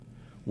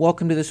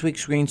Welcome to this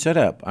week's Green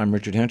Setup. I'm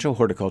Richard Henschel,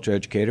 horticulture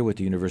educator with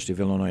the University of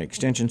Illinois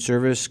Extension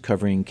Service,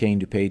 covering Kane,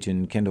 DuPage,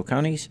 and Kendall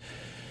counties,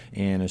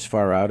 and as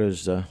far out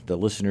as the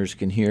listeners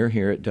can hear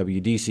here at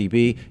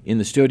WDCB. In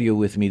the studio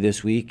with me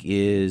this week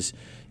is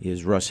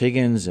Russ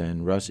Higgins,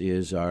 and Russ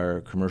is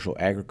our commercial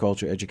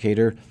agriculture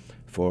educator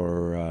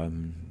for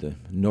the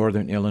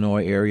northern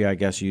Illinois area, I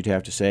guess you'd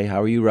have to say.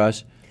 How are you,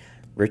 Russ?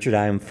 Richard,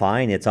 I am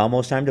fine. It's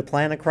almost time to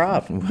plant a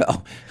crop.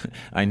 Well,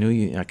 I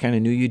kind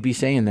of knew you'd be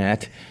saying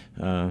that.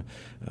 Are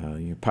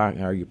your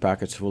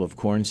pockets full of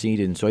corn seed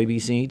and soybean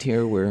seed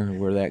here?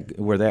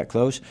 We're that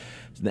close,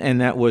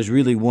 and that was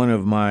really one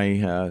of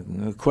my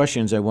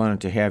questions I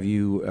wanted to have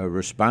you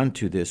respond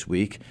to this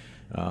week.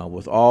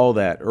 With all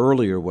that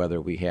earlier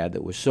weather we had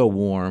that was so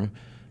warm.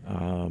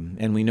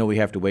 And we know we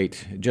have to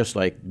wait, just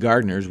like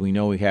gardeners, we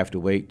know we have to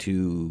wait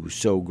to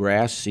sow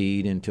grass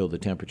seed until the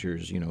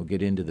temperatures,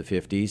 get into the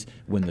 50s.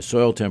 When the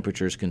soil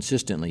temperatures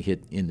consistently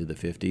hit into the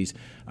 50s,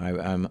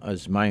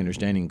 as my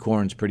understanding,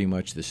 corn's pretty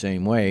much the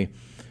same way.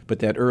 But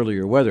that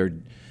earlier weather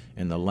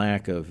and the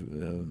lack of,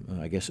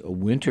 a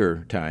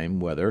winter time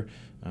weather,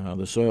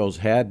 the soils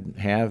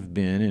have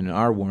been and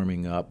are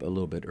warming up a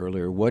little bit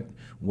earlier.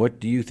 What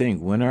do you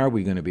think? When are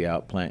we going to be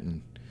out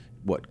planting?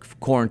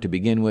 Corn to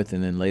begin with,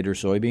 and then later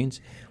soybeans?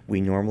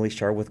 We normally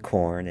start with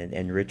corn,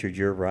 and Richard,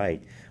 you're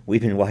right.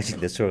 We've been watching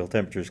the soil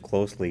temperatures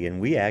closely,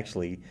 and we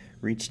actually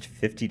reached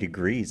 50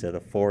 degrees at a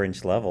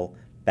 4-inch level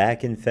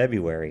back in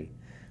February.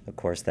 Of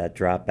course, that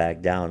dropped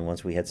back down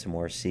once we had some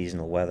more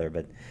seasonal weather,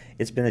 but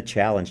it's been a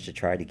challenge to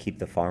try to keep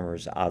the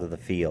farmers out of the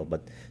field.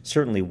 But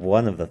certainly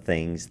one of the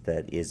things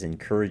that is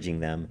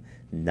encouraging them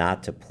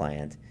not to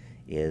plant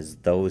is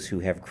those who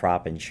have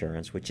crop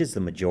insurance, which is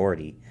the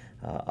majority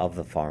of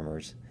the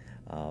farmers.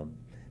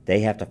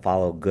 They have to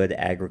follow good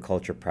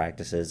agriculture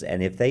practices,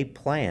 and if they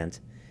plant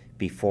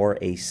before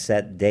a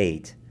set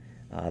date,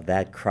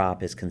 that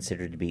crop is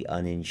considered to be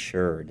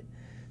uninsured.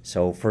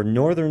 So for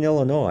northern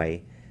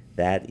Illinois,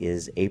 that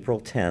is April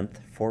 10th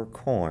for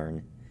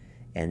corn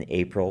and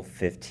April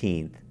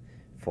 15th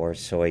for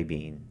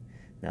soybean.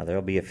 Now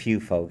there'll be a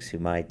few folks who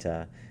might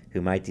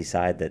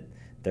decide that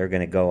they're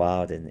going to go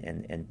out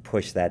and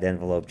push that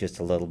envelope just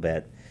a little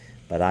bit,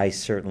 but I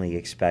certainly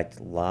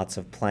expect lots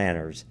of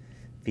planters,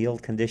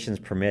 field conditions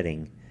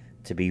permitting,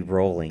 to be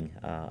rolling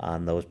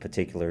on those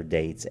particular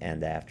dates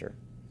and after.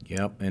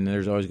 Yep, and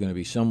there's always going to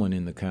be someone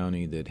in the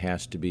county that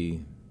has to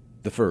be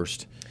the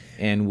first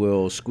and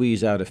will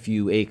squeeze out a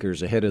few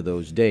acres ahead of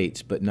those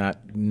dates, but not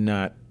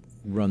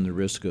run the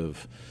risk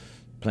of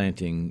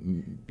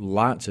planting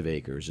lots of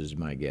acres, is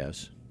my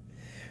guess.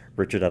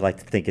 Richard, I'd like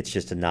to think it's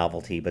just a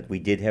novelty, but we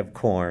did have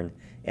corn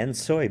and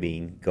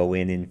soybean go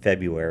in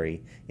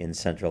February in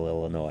central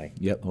Illinois.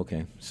 Yep,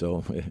 okay.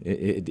 So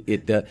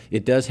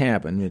it does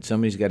happen.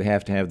 Somebody's got to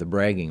have the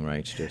bragging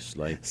rights, just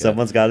like...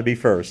 Someone's got to be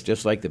first.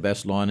 Just like the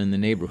best lawn in the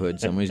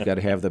neighborhood, somebody's got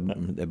to have the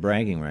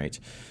bragging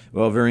rights.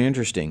 Well, very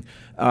interesting.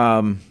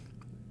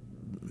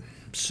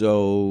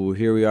 So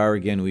here we are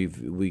again.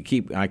 We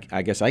keep...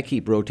 I guess I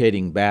keep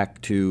rotating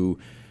back to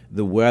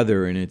the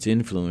weather and its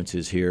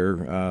influences here,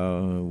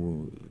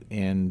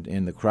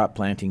 and the crop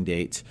planting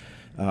dates.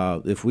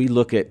 If we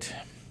look at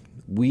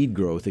weed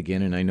growth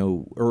again, and I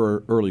know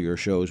earlier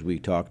shows we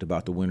talked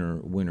about the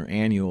winter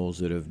annuals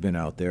that have been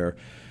out there,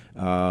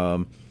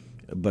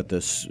 but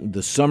the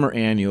summer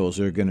annuals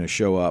are going to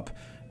show up.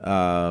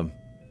 And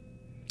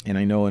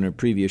I know in a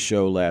previous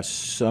show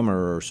last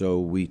summer or so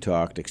we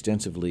talked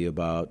extensively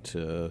about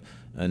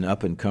an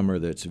up-and-comer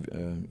that's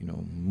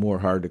more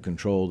hard to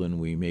control than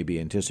we maybe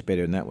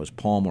anticipated, and that was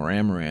palm or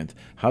amaranth.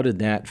 How did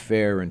that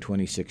fare in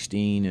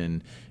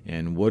 2016,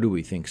 and what do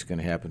we think is going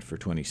to happen for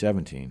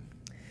 2017?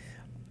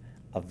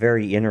 A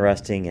very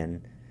interesting,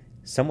 and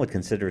some would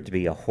consider it to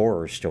be a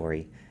horror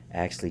story,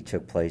 actually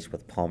took place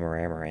with Palmer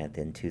amaranth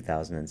in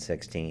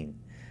 2016.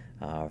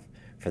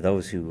 For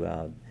those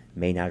who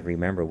may not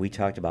remember, we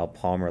talked about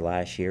Palmer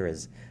last year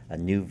as a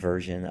new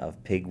version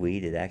of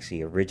pigweed. It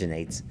actually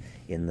originates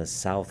in the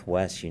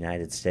southwest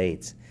United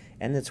States,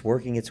 and it's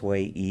working its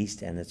way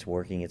east and it's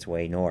working its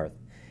way north.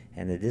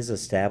 And it is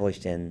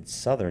established in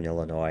southern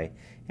Illinois,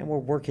 and we're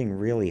working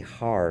really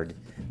hard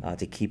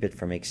to keep it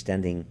from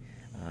extending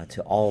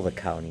to all the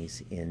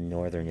counties in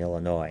northern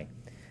Illinois.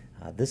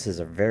 This is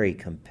a very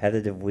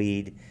competitive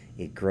weed.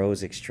 It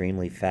grows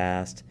extremely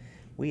fast.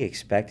 We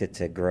expect it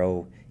to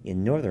grow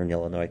in northern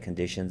Illinois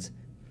conditions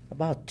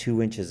about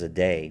 2 inches a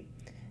day.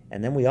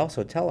 And then we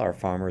also tell our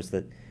farmers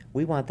that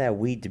we want that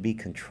weed to be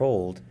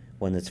controlled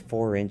when it's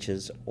 4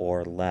 inches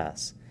or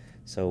less.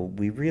 So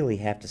we really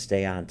have to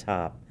stay on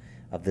top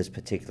of this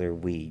particular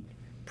weed.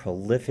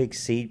 Prolific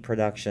seed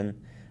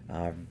production,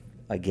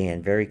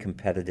 again, very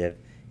competitive.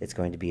 It's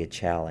going to be a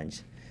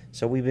challenge.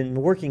 So we've been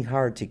working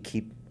hard to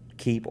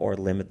keep or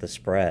limit the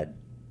spread.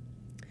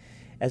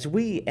 As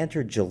we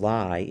entered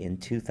July in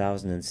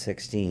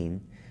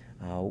 2016,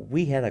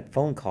 we had a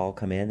phone call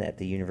come in at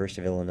the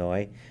University of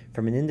Illinois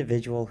from an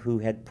individual who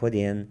had put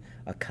in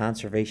a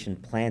conservation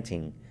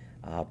planting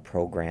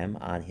program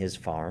on his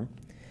farm.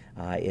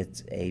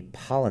 It's a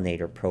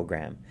pollinator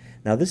program.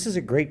 Now, this is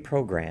a great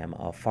program.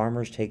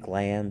 Farmers take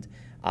land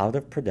out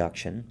of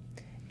production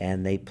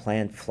and they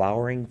plant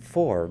flowering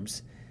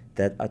forbs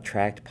that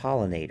attract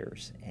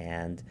pollinators.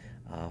 And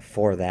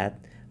for that,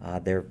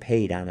 they're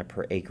paid on a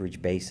per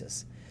acreage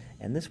basis.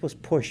 And this was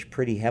pushed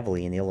pretty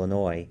heavily in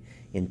Illinois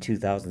in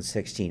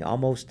 2016.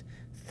 Almost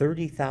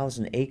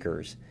 30,000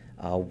 acres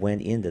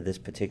went into this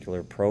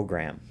particular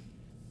program.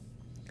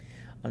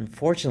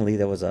 Unfortunately,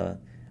 there was a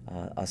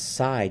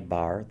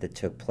sidebar that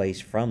took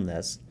place from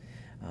this.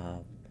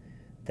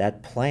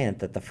 That plant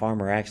that the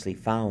farmer actually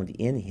found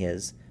in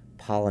his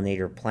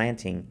pollinator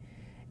planting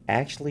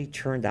actually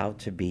turned out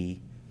to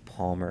be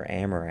Palmer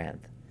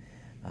amaranth.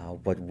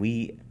 What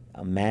we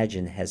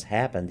imagine has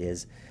happened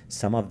is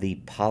some of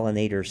the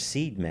pollinator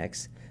seed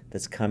mix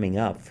that's coming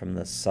up from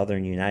the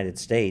southern United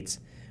States,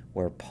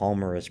 where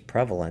Palmer is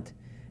prevalent,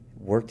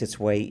 worked its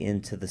way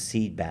into the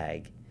seed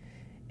bag.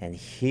 And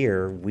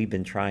here we've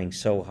been trying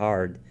so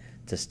hard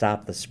to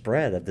stop the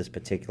spread of this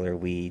particular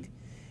weed,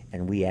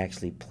 and we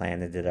actually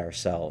planted it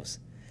ourselves.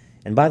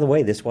 And by the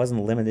way, this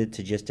wasn't limited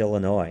to just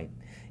Illinois.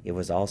 It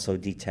was also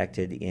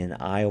detected in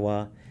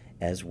Iowa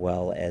as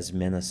well as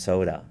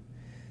Minnesota.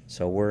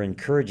 So we're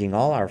encouraging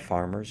all our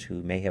farmers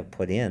who may have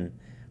put in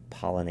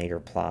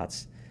pollinator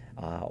plots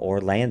or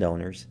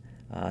landowners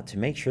to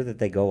make sure that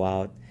they go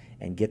out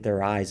and get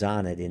their eyes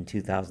on it in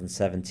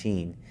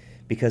 2017,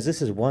 because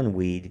this is one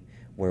weed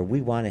where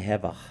we want to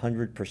have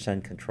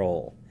 100%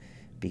 control,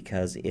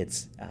 because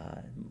it's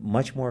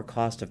much more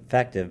cost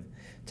effective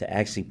to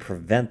actually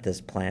prevent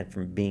this plant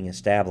from being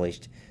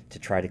established to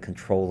try to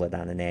control it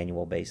on an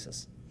annual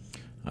basis.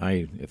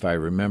 If I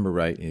remember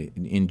right,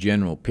 in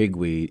general,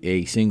 pigweed,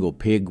 a single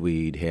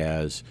pigweed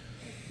has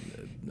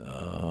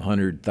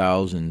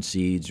 100,000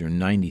 seeds or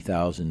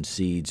 90,000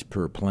 seeds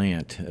per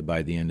plant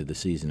by the end of the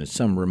season. It's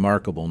some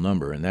remarkable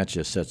number, and that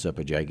just sets up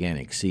a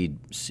gigantic seed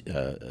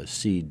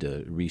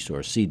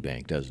resource, seed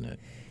bank, doesn't it?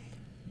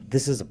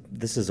 This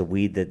is a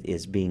weed that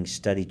is being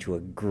studied to a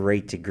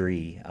great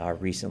degree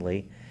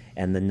recently,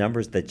 and the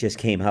numbers that just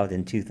came out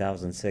in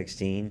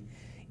 2016,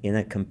 in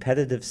a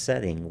competitive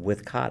setting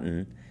with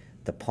cotton,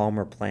 the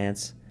Palmer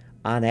plants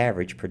on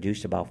average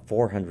produced about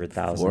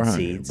 400,000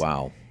 seeds.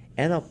 Wow.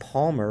 And a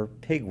Palmer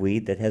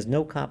pigweed that has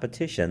no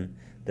competition,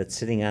 that's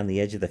sitting on the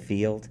edge of the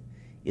field,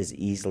 is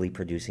easily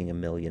producing 1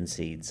 million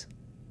seeds.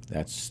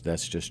 That's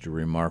just a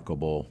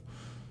remarkable.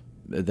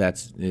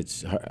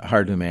 It's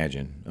hard to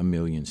imagine 1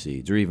 million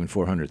seeds, or even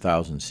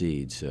 400,000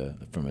 seeds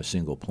from a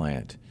single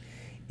plant.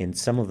 In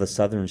some of the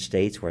southern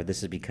states where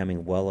this is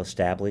becoming well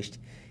established,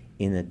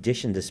 in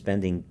addition to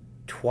spending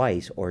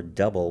twice or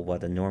double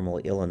what a normal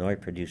Illinois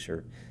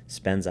producer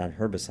spends on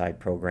herbicide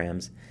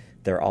programs,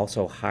 they're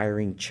also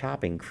hiring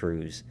chopping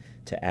crews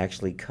to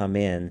actually come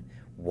in,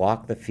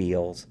 walk the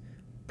fields,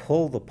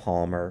 pull the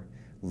Palmer,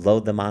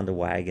 load them onto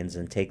wagons,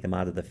 and take them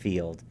out of the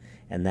field.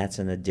 And that's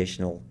an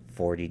additional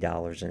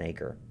 $40 an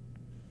acre.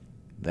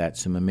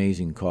 That's some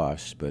amazing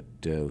costs, but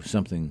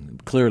something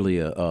clearly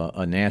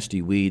a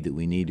nasty weed that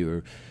we need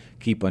to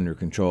keep under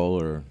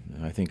control. Or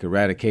I think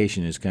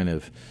eradication is kind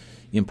of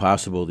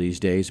impossible these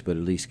days, but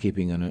at least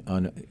keeping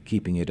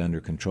it under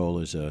control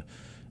is a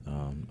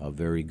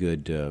very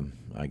good,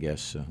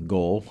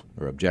 goal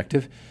or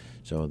objective.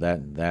 So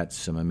that's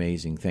some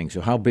amazing things.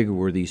 So how big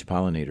were these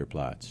pollinator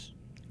plots?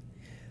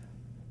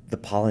 The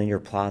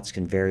pollinator plots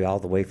can vary all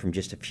the way from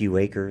just a few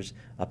acres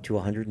up to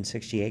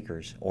 160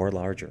 acres or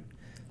larger.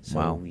 So,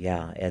 wow.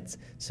 Yeah, it's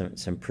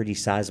some pretty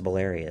sizable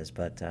areas.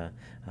 But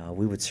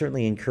we would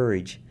certainly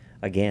encourage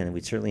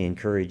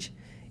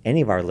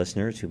any of our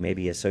listeners who may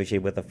be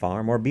associated with a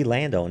farm or be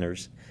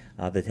landowners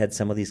that had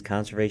some of these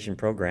conservation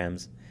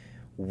programs,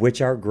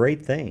 which are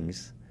great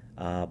things,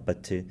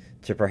 but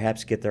to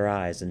perhaps get their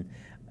eyes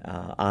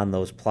on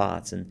those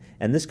plots.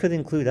 And this could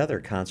include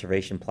other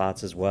conservation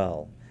plots as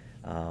well.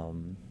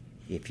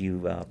 If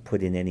you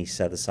put in any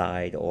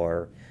set-aside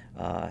or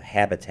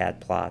habitat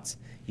plots,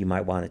 you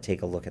might want to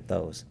take a look at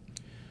those.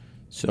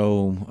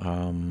 So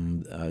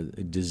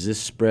does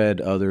this spread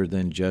other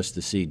than just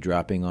the seed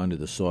dropping onto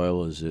the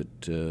soil? Is it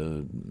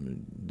is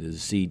the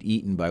seed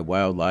eaten by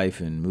wildlife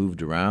and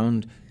moved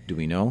around? Do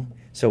we know?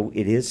 So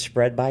it is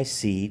spread by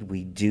seed.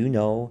 We do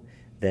know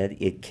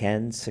that it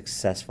can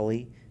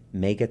successfully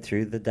make it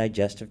through the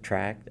digestive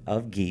tract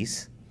of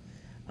geese.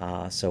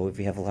 So if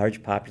you have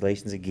large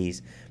populations of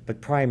geese,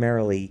 but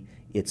primarily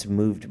it's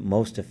moved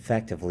most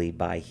effectively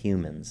by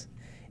humans.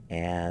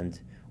 And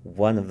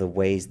one of the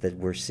ways that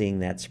we're seeing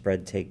that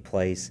spread take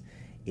place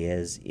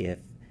is if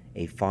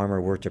a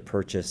farmer were to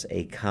purchase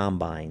a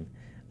combine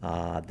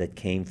that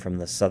came from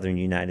the southern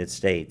United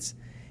States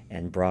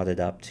and brought it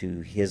up to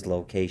his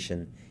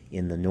location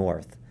in the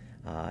north,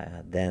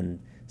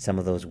 then some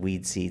of those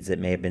weed seeds that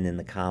may have been in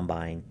the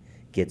combine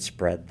get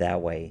spread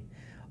that way.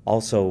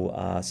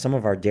 Also, some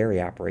of our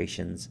dairy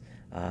operations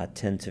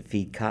tend to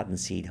feed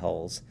cottonseed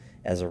hulls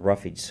as a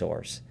roughage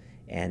source,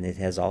 and it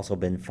has also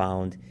been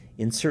found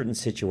in certain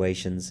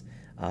situations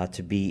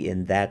to be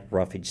in that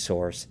roughage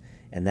source,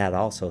 and that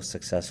also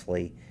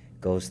successfully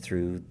goes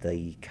through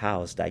the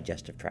cow's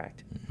digestive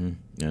tract.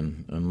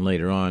 And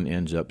later on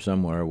ends up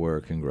somewhere where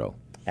it can grow.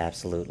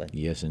 Absolutely.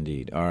 Yes,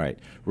 indeed. All right,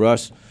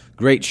 Russ,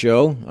 great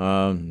show.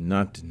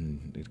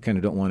 Kind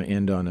of don't want to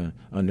end on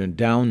a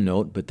down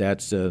note, but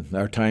that's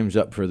our time's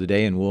up for the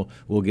day, and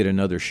we'll get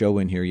another show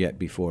in here yet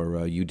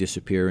before you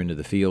disappear into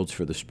the fields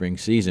for the spring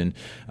season.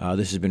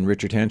 This has been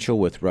Richard Henschel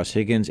with Russ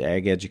Higgins,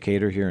 ag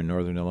educator here in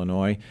Northern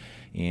Illinois,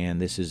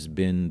 and this has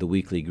been the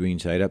weekly Green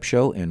Side Up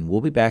show, and we'll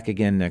be back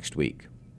again next week.